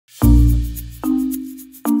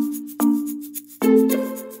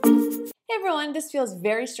one, this feels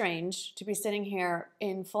very strange to be sitting here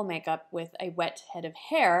in full makeup with a wet head of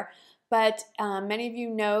hair, but many of you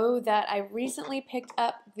know that I recently picked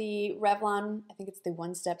up the Revlon, I think it's the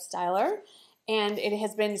One Step Styler, and it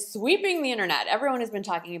has been sweeping the internet. Everyone has been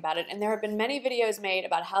talking about it, and there have been many videos made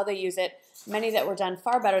about how they use it, many that were done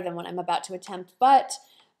far better than what I'm about to attempt, but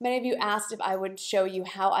many of you asked if I would show you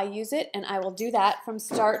how I use it, and I will do that from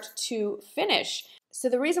start to finish. So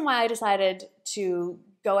the reason why I decided to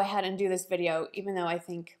go ahead and do this video, even though I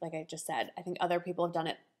think, like I just said, I think other people have done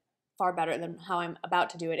it far better than how I'm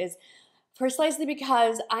about to do it, is precisely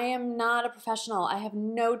because I am not a professional. I have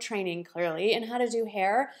no training, clearly, in how to do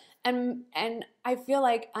hair, and I feel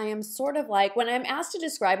like I am sort of like, when I'm asked to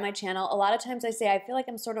describe my channel, a lot of times I say I feel like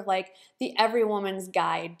I'm sort of like the every woman's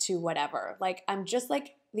guide to whatever. Like, I'm just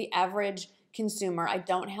like the average consumer. I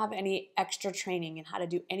don't have any extra training in how to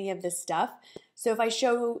do any of this stuff. So if I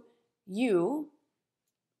show you,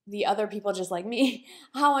 the other people just like me,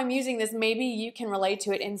 how I'm using this, maybe you can relate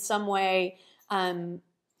to it in some way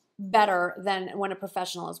better than when a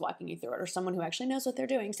professional is walking you through it or someone who actually knows what they're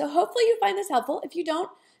doing. So hopefully you find this helpful. If you don't,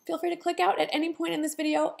 feel free to click out at any point in this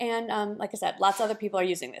video. And like I said, lots of other people are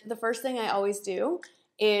using this. The first thing I always do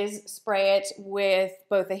is spray it with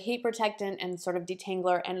both a heat protectant and sort of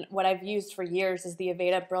detangler. And what I've used for years is the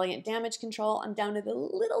Aveda Brilliant Damage Control. I'm down to the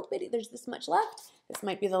little bitty, there's this much left. This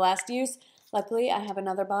might be the last use. Luckily, I have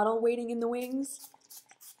another bottle waiting in the wings.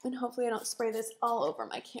 And hopefully I don't spray this all over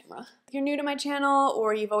my camera. If you're new to my channel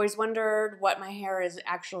or you've always wondered what my hair is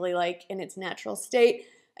actually like in its natural state,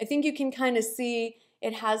 I think you can kind of see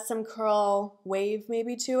it has some curl wave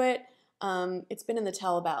maybe to it. It's been in the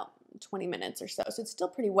towel about 20 minutes or so, so it's still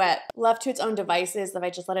pretty wet. Left to its own devices, if I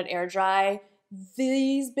just let it air dry,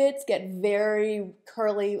 these bits get very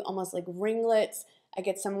curly, almost like ringlets. I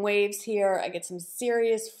get some waves here. I get some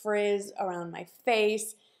serious frizz around my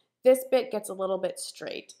face. This bit gets a little bit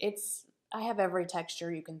straight. I have every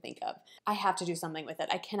texture you can think of. I have to do something with it.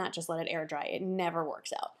 I cannot just let it air dry. It never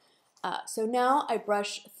works out. So now I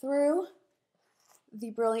brush through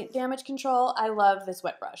the Brilliant Damage Control. I love this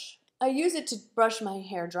wet brush. I use it to brush my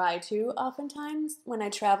hair dry too oftentimes. When I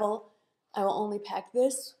travel, I will only pack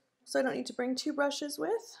this, so I don't need to bring two brushes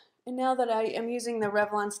with. And now that I am using the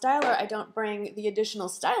Revlon styler, I don't bring the additional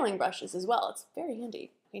styling brushes as well. It's very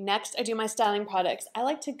handy. Okay, next, I do my styling products. I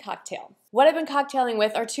like to cocktail. What I've been cocktailing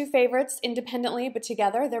with are two favorites independently, but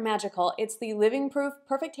together they're magical. It's the Living Proof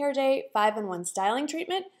Perfect Hair Day 5-in-1 Styling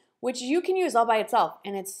Treatment, which you can use all by itself,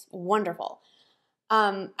 and it's wonderful.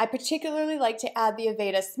 I particularly like to add the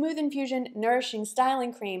Aveda Smooth Infusion Nourishing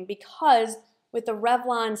Styling Cream because with the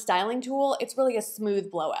Revlon styling tool, it's really a smooth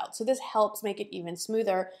blowout. So this helps make it even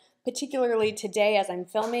smoother. Particularly today as I'm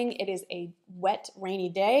filming, it is a wet, rainy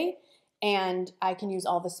day, and I can use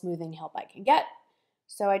all the smoothing help I can get.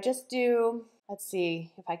 So I just do, let's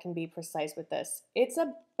see if I can be precise with this. It's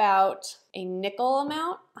about a nickel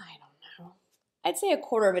amount, I don't know. I'd say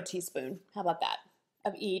 1/4 teaspoon, how about that,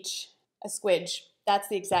 of each, a squidge. That's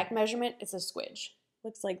the exact measurement, it's a squidge.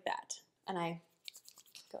 Looks like that. And I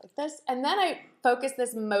go like this. And then I focus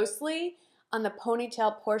this mostly on the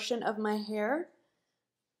ponytail portion of my hair.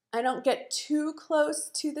 I don't get too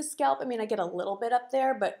close to the scalp. I mean, I get a little bit up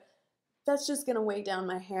there, but that's just gonna weigh down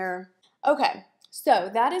my hair. Okay, so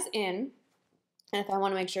that is in. And if I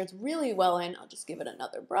wanna make sure it's really well in, I'll just give it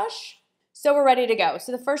another brush. So we're ready to go.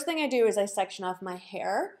 So the first thing I do is I section off my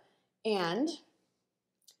hair, and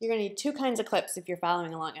you're gonna need two kinds of clips if you're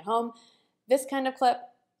following along at home. This kind of clip,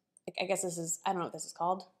 I guess this is, I don't know what this is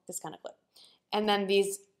called, this kind of clip. And then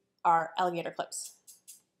these are alligator clips,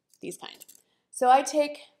 these kind. So I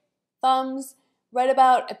take thumbs right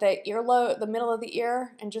about at the earlobe, the middle of the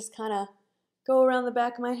ear, and just kind of go around the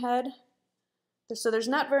back of my head. So there's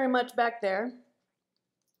not very much back there.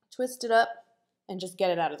 Twist it up and just get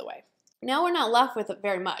it out of the way. Now we're not left with it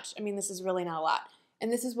very much. I mean, this is really not a lot.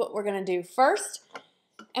 And this is what we're gonna do first.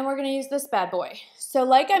 And we're gonna use this bad boy. So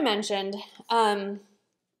like I mentioned,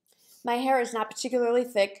 my hair is not particularly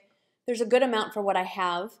thick. There's a good amount for what I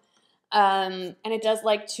have. And it does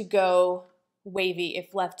like to go wavy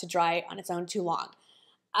if left to dry on its own too long.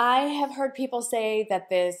 I have heard people say that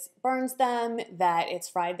this burns them, that it's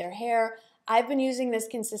fried their hair. I've been using this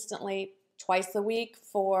consistently twice a week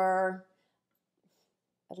for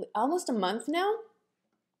almost a month now.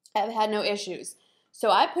 I've had no issues.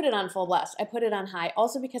 So I put it on full blast. I put it on high,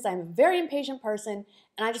 also because I'm a very impatient person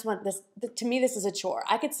and I just want this, to me this is a chore.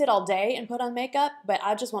 I could sit all day and put on makeup, but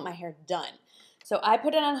I just want my hair done. So I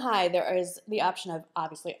put it on high. There is the option of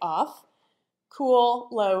obviously off, cool,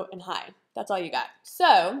 low, and high. That's all you got.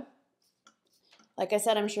 So, like I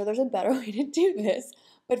said, I'm sure there's a better way to do this,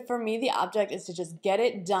 but for me the object is to just get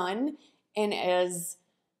it done in as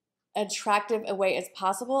attractive a way as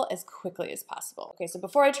possible, as quickly as possible. Okay, so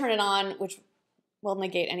before I turn it on, which will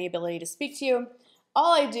negate any ability to speak to you,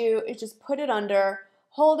 all I do is just put it under,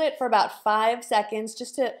 hold it for about 5 seconds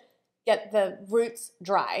just to get the roots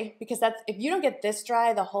dry, because that's, if you don't get this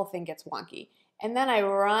dry, the whole thing gets wonky. And then I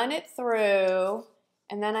run it through,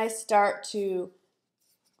 and then I start to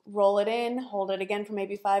roll it in, hold it again for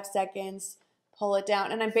maybe 5 seconds, pull it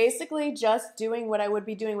down. And I'm basically just doing what I would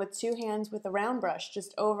be doing with 2 hands with a round brush,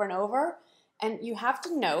 just over and over. And you have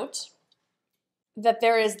to note that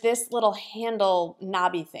there is this little handle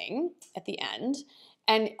knobby thing at the end.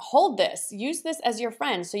 And hold this, use this as your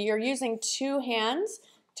friend. So you're using 2 hands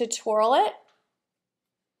to twirl it.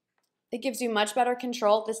 It gives you much better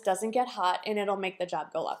control. This doesn't get hot, and it'll make the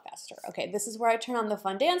job go a lot faster. Okay, this is where I turn on the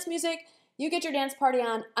fun dance music. You get your dance party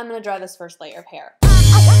on. I'm gonna dry this first layer of hair.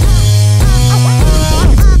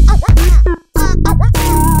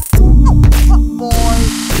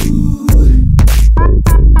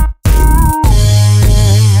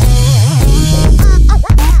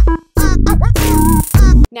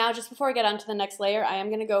 Now, just before I get on to the next layer, I am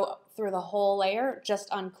going to go through the whole layer just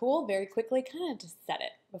on cool very quickly, kind of to set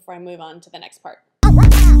it before I move on to the next part.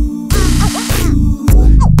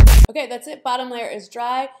 Okay, that's it. Bottom layer is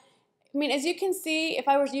dry. I mean, as you can see, if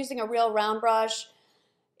I was using a real round brush,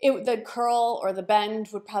 the curl or the bend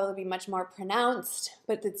would probably be much more pronounced,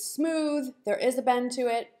 but it's smooth. There is a bend to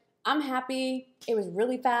it. I'm happy. It was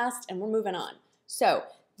really fast, and we're moving on. So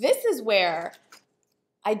this is where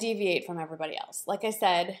I deviate from everybody else. Like I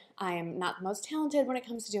said, I am not the most talented when it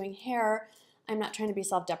comes to doing hair. I'm not trying to be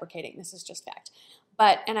self-deprecating. This is just fact.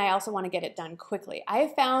 And I also want to get it done quickly. I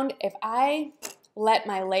have found if I let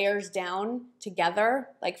my layers down together,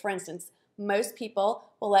 like for instance, most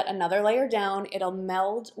people will let another layer down. It'll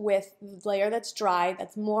meld with the layer that's dry.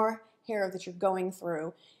 That's more hair that you're going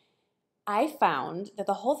through. I found that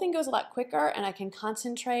the whole thing goes a lot quicker, and I can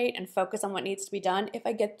concentrate and focus on what needs to be done if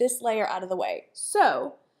I get this layer out of the way.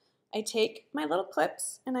 So I take my little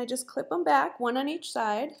clips and I just clip them back, one on each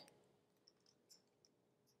side.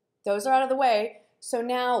 Those are out of the way. So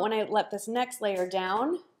now when I let this next layer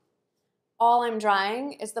down, all I'm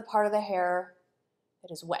drying is the part of the hair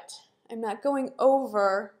that is wet. I'm not going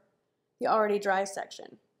over the already dry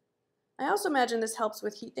section. I also imagine this helps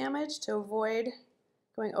with heat damage, to avoid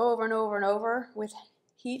going over and over and over with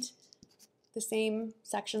heat, the same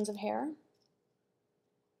sections of hair.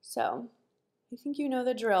 So I think you know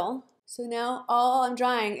the drill. So now all I'm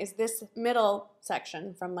drying is this middle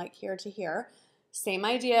section from like here to here. Same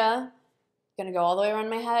idea. Gonna go all the way around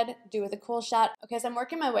my head, do with a cool shot. Okay, as I'm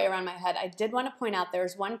working my way around my head, I did want to point out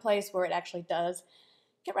there's one place where it actually does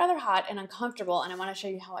get rather hot and uncomfortable, and I want to show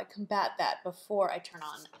you how I combat that before I turn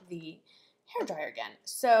on the hairdryer again.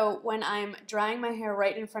 So when I'm drying my hair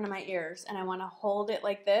right in front of my ears and I want to hold it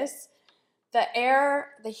like this,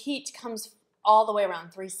 the heat comes all the way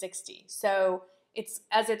around 360. So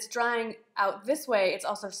as it's drying out this way, it's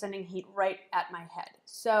also sending heat right at my head.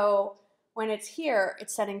 So when it's here,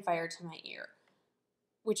 it's setting fire to my ear,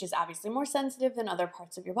 which is obviously more sensitive than other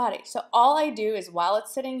parts of your body. So all I do is, while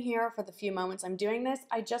it's sitting here for the few moments I'm doing this,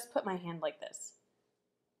 I just put my hand like this.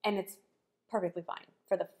 And it's perfectly fine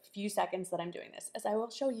for the few seconds that I'm doing this, as I will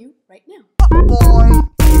show you right now.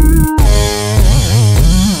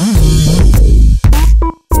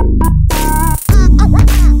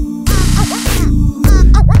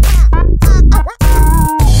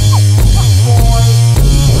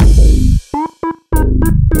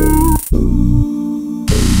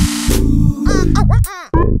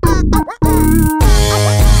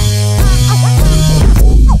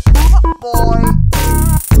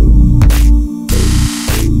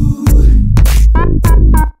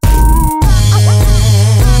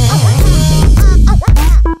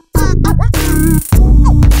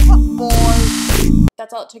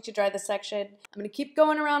 That's all it took to dry this section. I'm gonna keep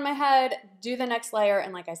going around my head, do the next layer,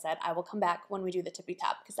 and like I said, I will come back when we do the tippy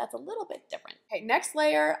top, because that's a little bit different. Okay, next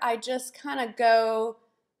layer, I just kind of go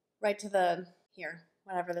right to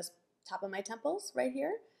whatever this top of my temples, right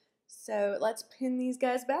here. So let's pin these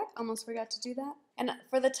guys back. Almost forgot to do that. And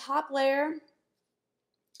for the top layer,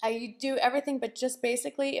 I do everything but just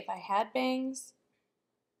basically, if I had bangs,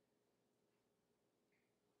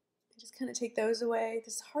 just kind of take those away.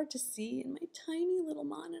 This is hard to see in my tiny little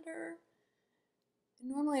monitor. And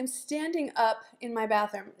normally I'm standing up in my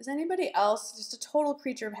bathroom. Is anybody else just a total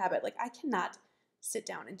creature of habit? Like, I cannot sit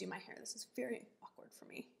down and do my hair. This is very awkward for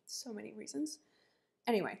me. So many reasons.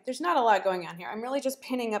 Anyway, there's not a lot going on here. I'm really just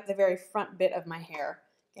pinning up the very front bit of my hair,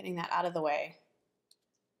 getting that out of the way,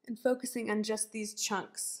 and focusing on just these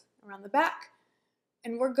chunks around the back.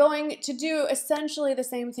 And we're going to do essentially the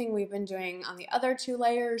same thing we've been doing on the other 2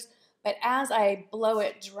 layers, but as I blow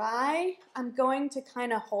it dry, I'm going to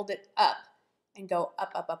kind of hold it up and go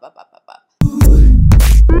up, up, up, up, up, up, up.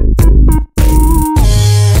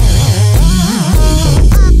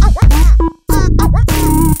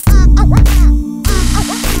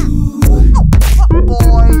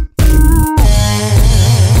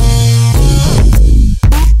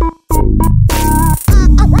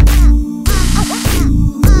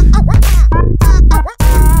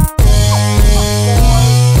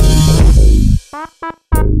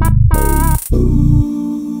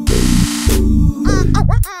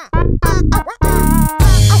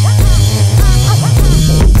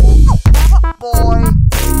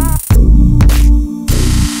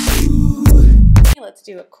 Let's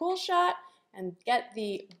do a cool shot and get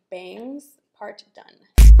the bangs part done.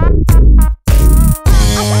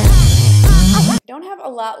 Don't have a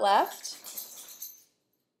lot left.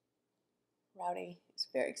 Rowdy is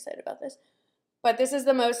very excited about this. But this is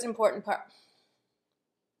the most important part.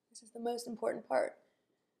 This is the most important part.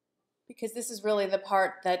 Because this is really the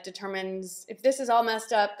part that determines, if this is all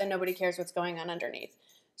messed up, then nobody cares what's going on underneath.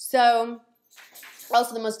 So,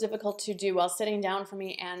 also the most difficult to do while sitting down for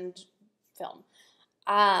me and film.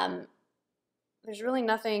 There's really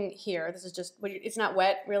nothing here. This is just, it's not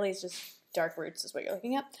wet, really, it's just dark roots is what you're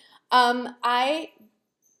looking at. I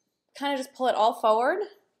kind of just pull it all forward.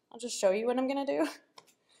 I'll just show you what I'm gonna do.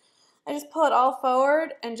 I just pull it all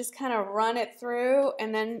forward and just kind of run it through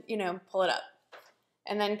and then, you know, pull it up.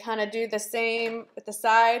 And then kind of do the same with the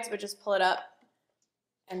sides, but just pull it up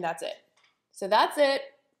and that's it. So that's it.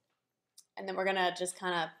 And then we're gonna just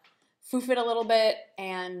kind of foof it a little bit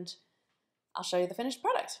and I'll show you the finished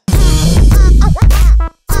product.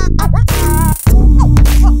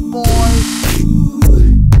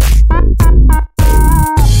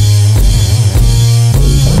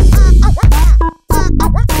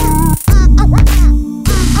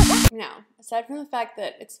 Now, aside from the fact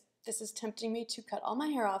that this is tempting me to cut all my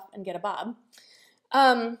hair off and get a bob,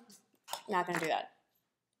 not gonna do that.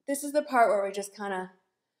 This is the part where we just kind of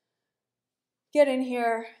get in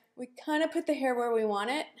here. We kind of put the hair where we want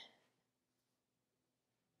it.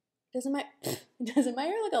 Doesn't my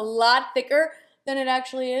hair look a lot thicker than it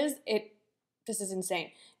actually is? This is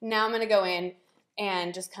insane. Now I'm gonna go in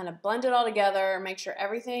and just kind of blend it all together, make sure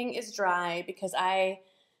everything is dry, because I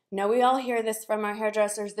know we all hear this from our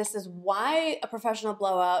hairdressers. This is why a professional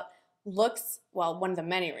blowout looks, well, one of the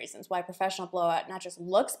many reasons why professional blowout not just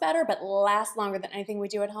looks better, but lasts longer than anything we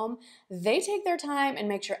do at home. They take their time and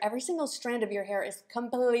make sure every single strand of your hair is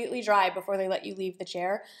completely dry before they let you leave the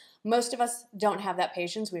chair. Most of us don't have that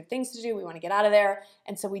patience. We have things to do. We want to get out of there.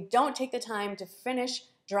 And so we don't take the time to finish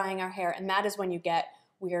drying our hair. And that is when you get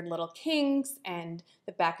weird little kinks and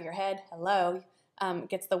the back of your head, hello,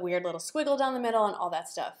 gets the weird little squiggle down the middle and all that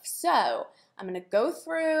stuff. So I'm going to go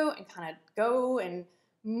through and kind of go and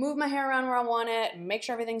move my hair around where I want it and make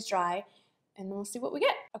sure everything's dry. And then we'll see what we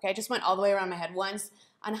get. Okay, I just went all the way around my head once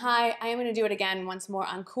on high. I am going to do it again once more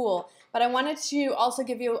on cool. But I wanted to also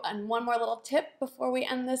give you one more little tip before we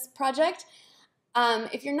end this project.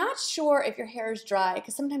 If you're not sure if your hair is dry,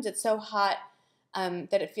 because sometimes it's so hot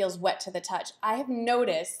that it feels wet to the touch, I have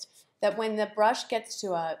noticed that when the brush gets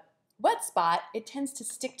to a wet spot, it tends to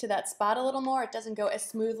stick to that spot a little more. It doesn't go as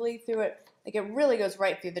smoothly through it. Like it really goes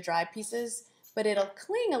right through the dry pieces, but it'll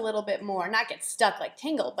cling a little bit more, not get stuck like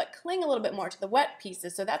tangle, but cling a little bit more to the wet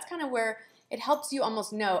pieces. So that's kind of where it helps you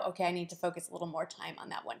almost know, okay, I need to focus a little more time on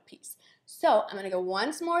that one piece. So I'm gonna go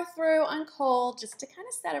once more through on cold just to kind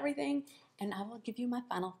of set everything, and I will give you my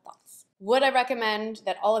final thoughts. Would I recommend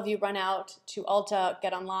that all of you run out to Ulta,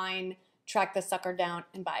 get online, track this sucker down,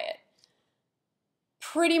 and buy it?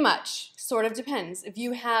 Pretty much, sort of depends. If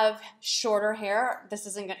you have shorter hair, this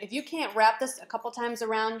isn't gonna, if you can't wrap this a couple times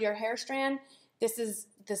around your hair strand, this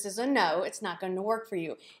is a no, it's not going to work for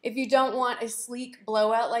you. If you don't want a sleek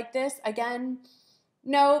blowout like this, again,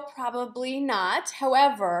 no, probably not.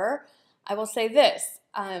 However, I will say this,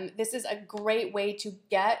 this is a great way to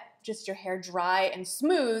get just your hair dry and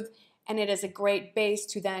smooth, and it is a great base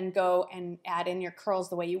to then go and add in your curls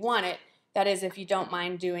the way you want it. That is, if you don't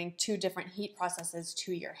mind doing 2 different heat processes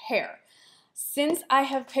to your hair. Since I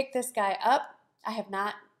have picked this guy up, I have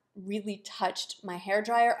not really touched my hair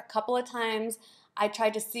dryer. A couple of times I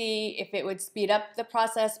tried to see if it would speed up the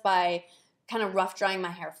process by kind of rough drying my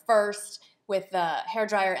hair first with the hair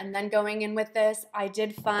dryer and then going in with this. I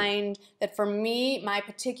did find that for me, my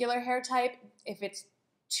particular hair type, if it's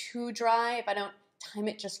too dry, if I don't time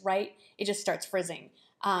it just right, it just starts frizzing.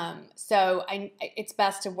 So it's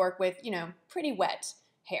best to work with, you know, pretty wet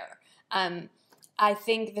hair. I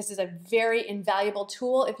think this is a very invaluable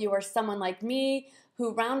tool if you are someone like me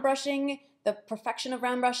who round brushing, the perfection of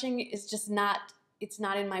round brushing is just not, it's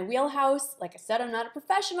not in my wheelhouse. Like I said, I'm not a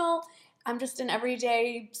professional. I'm just an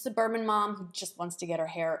everyday suburban mom who just wants to get her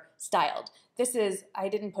hair styled. This is, I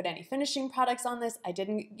didn't put any finishing products on this. I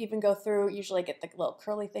didn't even go through, usually I get the little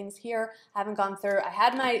curly things here. I haven't gone through. I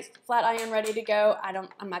had my flat iron ready to go.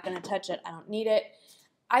 I'm not gonna touch it. I don't need it.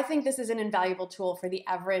 I think this is an invaluable tool for the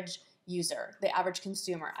average user, the average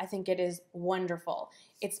consumer. I think it is wonderful.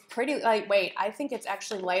 It's pretty lightweight. I think it's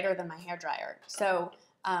actually lighter than my hairdryer. So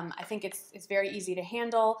I think it's very easy to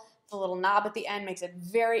handle. The little knob at the end makes it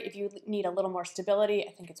very, if you need a little more stability,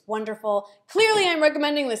 I think it's wonderful. Clearly, I'm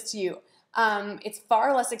recommending this to you. It's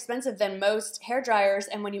far less expensive than most hair dryers,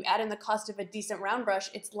 and when you add in the cost of a decent round brush,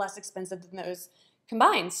 it's less expensive than those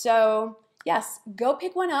combined. So yes, go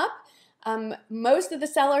pick one up. Most of the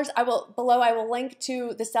sellers, I will link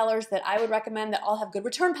to the sellers that I would recommend that all have good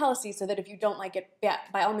return policies, so that if you don't like it, yeah,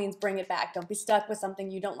 by all means bring it back. Don't be stuck with something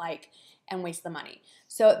you don't like and waste the money.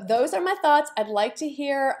 So those are my thoughts. I'd like to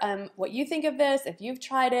hear what you think of this, if you've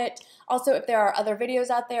tried it. Also, if there are other videos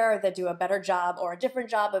out there that do a better job or a different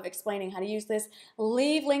job of explaining how to use this,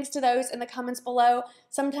 leave links to those in the comments below.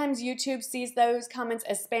 Sometimes YouTube sees those comments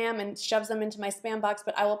as spam and shoves them into my spam box,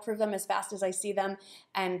 but I will approve them as fast as I see them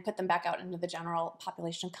and put them back out into the general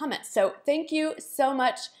population of comments. So thank you so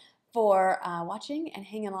much for watching and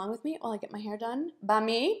hanging along with me while I get my hair done by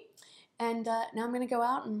me. And now I'm going to go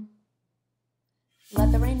out and let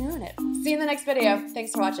the rain ruin it. See you in the next video.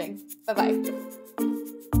 Thanks for watching. Bye-bye.